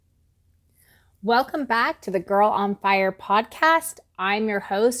Welcome back to the Girl on Fire podcast. I'm your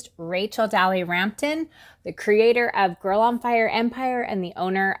host, Rachel Dally Rampton, the creator of Girl on Fire Empire and the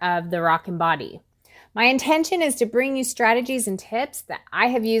owner of The Rockin' Body. My intention is to bring you strategies and tips that I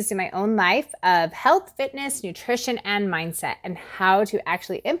have used in my own life of health, fitness, nutrition, and mindset, and how to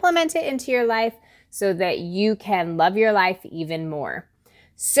actually implement it into your life so that you can love your life even more.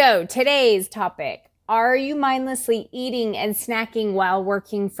 So today's topic, are you mindlessly eating and snacking while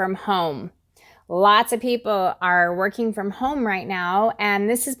working from home? Lots of people are working from home right now, and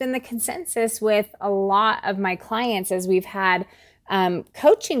this has been the consensus with a lot of my clients as we've had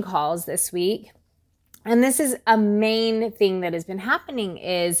coaching calls this week. And this is a main thing that has been happening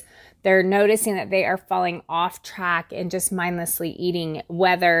is they're noticing that they are falling off track and just mindlessly eating,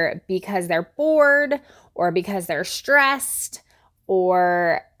 whether because they're bored or because they're stressed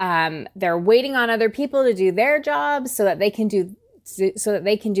or they're waiting on other people to do their jobs so that they can do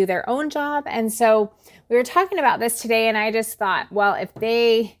their own job. And so we were talking about this today, and I just thought, well,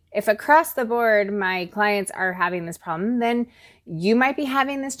 if across the board my clients are having this problem, then you might be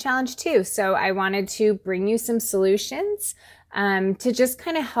having this challenge too. So I wanted to bring you some solutions to just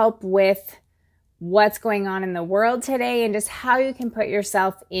kind of help with what's going on in the world today and just how you can put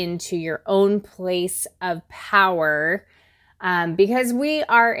yourself into your own place of power. Because we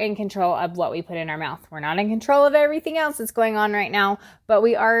are in control of what we put in our mouth. We're not in control of everything else that's going on right now, but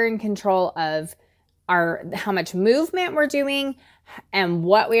we are in control of how much movement we're doing and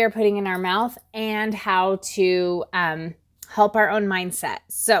what we are putting in our mouth and how to help our own mindset.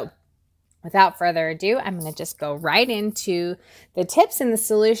 So without further ado, I'm going to just go right into the tips and the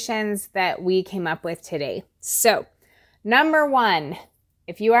solutions that we came up with today. So number one,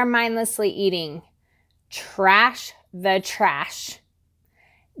 if you are mindlessly eating, trash the trash.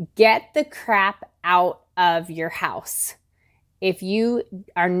 Get the crap out of your house. If you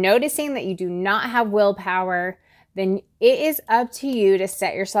are noticing that you do not have willpower, then it is up to you to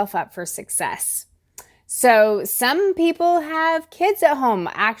set yourself up for success. So some people have kids at home.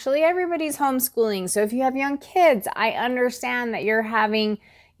 Actually, everybody's homeschooling. So if you have young kids, I understand that you're having,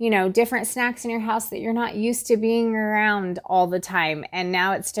 different snacks in your house that you're not used to being around all the time. And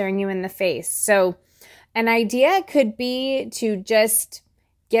now it's staring you in the face. So an idea could be to just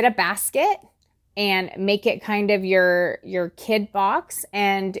get a basket and make it kind of your kid box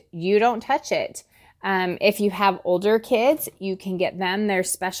and you don't touch it. If you have older kids, you can get them their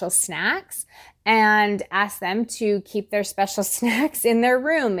special snacks and ask them to keep their special snacks in their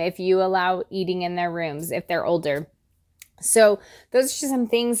room if you allow eating in their rooms if they're older. So those are just some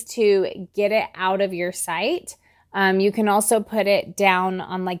things to get it out of your sight. You can also put it down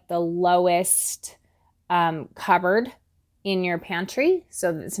on like the lowest cupboard in your pantry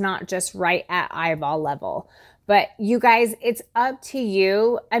so that it's not just right at eyeball level. But you guys, it's up to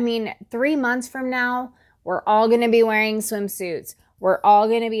you. 3 months from now, we're all going to be wearing swimsuits. We're all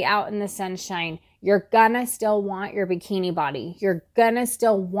going to be out in the sunshine. You're going to still want your bikini body. You're going to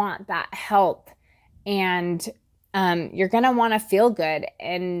still want that health. And you're going to want to feel good.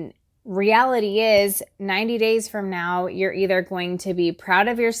 And reality is 90 days from now, you're either going to be proud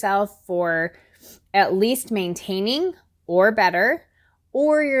of yourself for at least maintaining or better,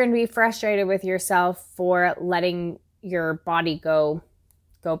 or you're going to be frustrated with yourself for letting your body go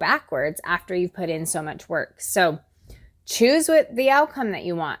backwards after you've put in so much work. So choose what the outcome that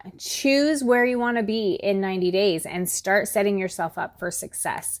you want. Choose where you want to be in 90 days and start setting yourself up for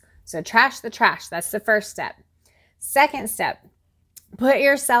success. So trash the trash. That's the first step. Second step, put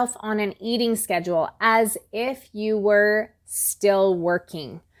yourself on an eating schedule as if you were still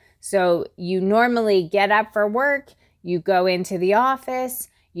working. So you normally get up for work, you go into the office,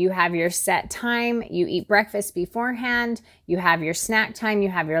 you have your set time, you eat breakfast beforehand, you have your snack time, you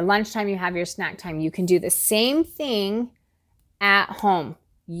have your lunch time, you have your snack time. You can do the same thing at home.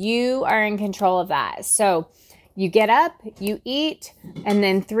 You are in control of that. So you get up, you eat, and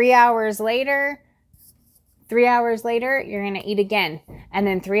then 3 hours later, you're going to eat again. And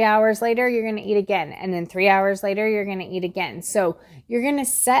then 3 hours later, you're going to eat again. And then 3 hours later, you're going to eat again. So you're going to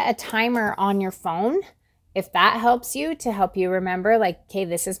set a timer on your phone. If that helps you to help you remember, okay,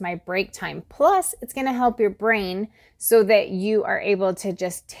 this is my break time. Plus, it's going to help your brain so that you are able to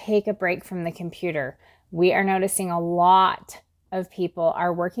just take a break from the computer. We are noticing a lot of people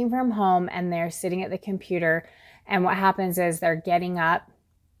are working from home and they're sitting at the computer. And what happens is they're getting up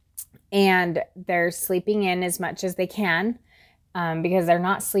and they're sleeping in as much as they can because they're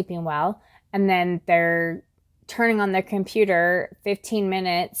not sleeping well. And then they're turning on their computer 15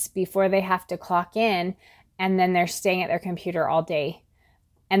 minutes before they have to clock in. And then they're staying at their computer all day.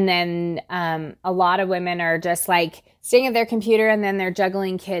 And then a lot of women are just like sitting at their computer and then they're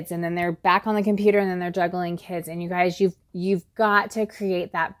juggling kids, and then they're back on the computer and then they're juggling kids. And you guys, you've got to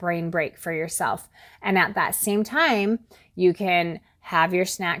create that brain break for yourself. And at that same time, you can have your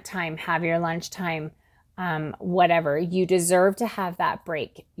snack time, have your lunch time, whatever. You deserve to have that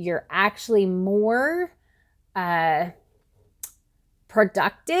break. You're actually more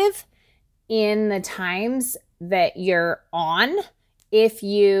productive in the times that you're on if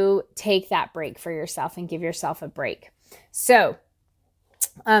you take that break for yourself and give yourself a break. So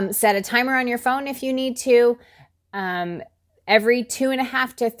set a timer on your phone if you need to. Every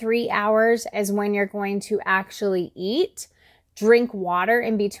 2.5 to 3 hours is when you're going to actually eat. Drink water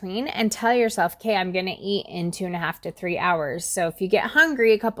in between and tell yourself, okay, I'm going to eat in 2.5 to 3 hours. So if you get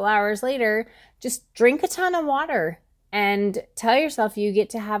hungry a couple hours later, just drink a ton of water and tell yourself you get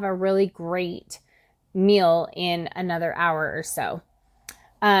to have a really great meal in another hour or so.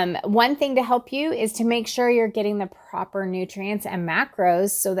 One thing to help you is to make sure you're getting the proper nutrients and macros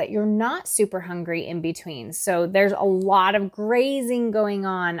so that you're not super hungry in between. So there's a lot of grazing going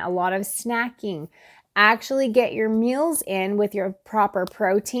on, a lot of snacking. Actually get your meals in with your proper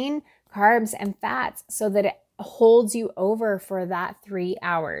protein, carbs, and fats so that it holds you over for that 3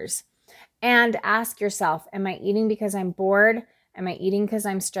 hours. And ask yourself, am I eating because I'm bored? Am I eating because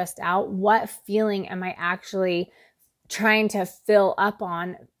I'm stressed out? What feeling am I actually trying to fill up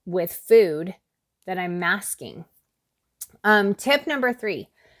on with food that I'm masking? Tip number 3,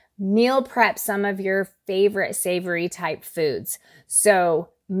 meal prep some of your favorite savory type foods. So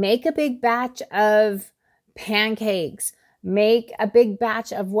make a big batch of pancakes, make a big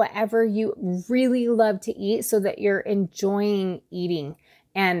batch of whatever you really love to eat so that you're enjoying eating.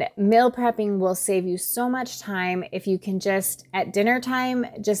 And meal prepping will save you so much time if you can just, at dinner time,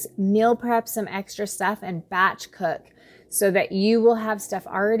 just meal prep some extra stuff and batch cook so that you will have stuff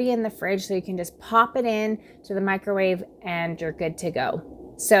already in the fridge so you can just pop it in to the microwave and you're good to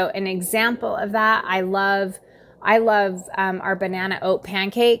go. So an example of that, I love our banana oat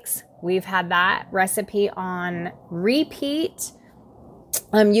pancakes. We've had that recipe on repeat.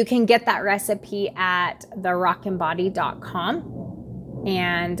 You can get that recipe at therockandbody.com.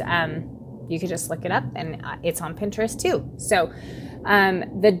 And you could just look it up, and it's on Pinterest too. So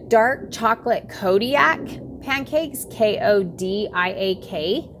the dark chocolate Kodiak pancakes, Kodiak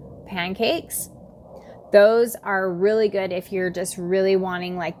pancakes, those are really good if you're just really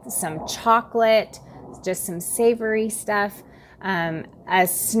wanting like some chocolate, just some savory stuff. A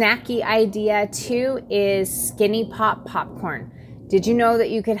snacky idea too is Skinny Pop popcorn. Did you know that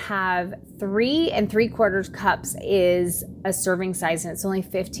you could have 3 3/4 cups is a serving size, and it's only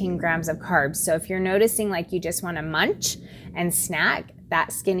 15 grams of carbs. So if you're noticing like you just want to munch and snack,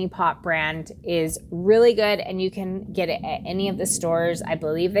 that Skinny Pop brand is really good, and you can get it at any of the stores. I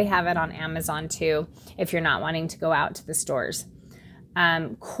believe they have it on Amazon too, if you're not wanting to go out to the stores.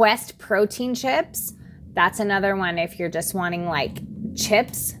 Quest protein chips, that's another one if you're just wanting like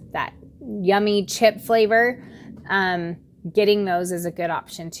chips, that yummy chip flavor. Getting those is a good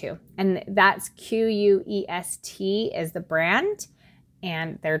option too. And that's Quest is the brand,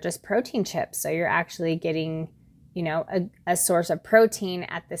 and they're just protein chips. So you're actually getting, a source of protein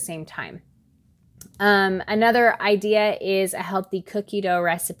at the same time. Another idea is a healthy cookie dough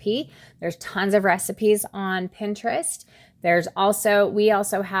recipe. There's tons of recipes on Pinterest. We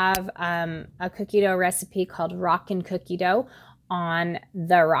also have a cookie dough recipe called Rockin' Cookie Dough on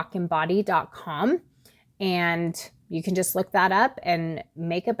therockandbody.com. And you can just look that up and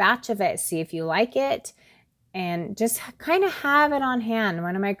make a batch of it, see if you like it, and just kind of have it on hand.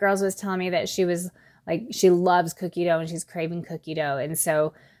 One of my girls was telling me that she loves cookie dough and she's craving cookie dough. And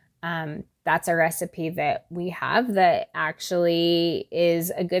so that's a recipe that we have that actually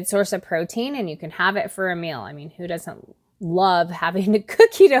is a good source of protein, and you can have it for a meal. I mean, who doesn't love having a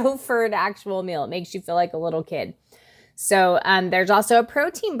cookie dough for an actual meal? It makes you feel like a little kid. So there's also a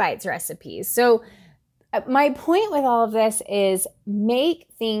protein bites recipe. So my point with all of this is meal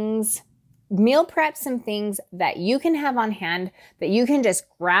prep some things that you can have on hand, that you can just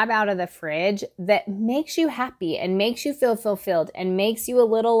grab out of the fridge, that makes you happy and makes you feel fulfilled and makes you a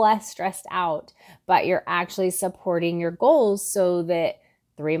little less stressed out, but you're actually supporting your goals so that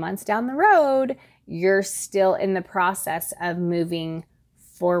 3 months down the road, you're still in the process of moving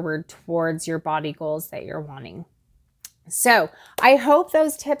forward towards your body goals that you're wanting. So I hope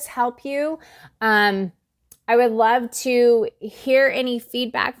those tips help you. I would love to hear any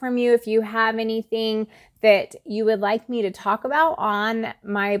feedback from you. If you have anything that you would like me to talk about on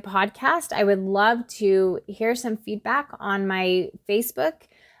my podcast, I would love to hear some feedback on my Facebook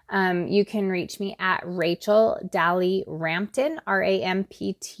You can reach me at Rachel Dally Rampton,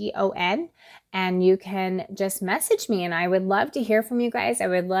 Rampton, and you can just message me, and I would love to hear from you guys. I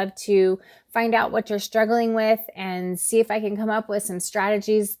would love to find out what you're struggling with and see if I can come up with some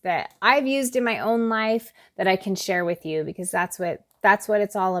strategies that I've used in my own life that I can share with you, because that's what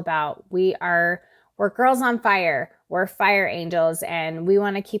it's all about. We're girls on fire. We're fire angels, and we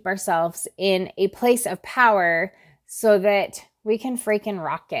want to keep ourselves in a place of power so that we can freaking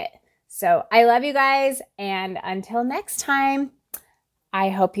rock it. So I love you guys, and until next time, I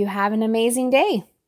hope you have an amazing day.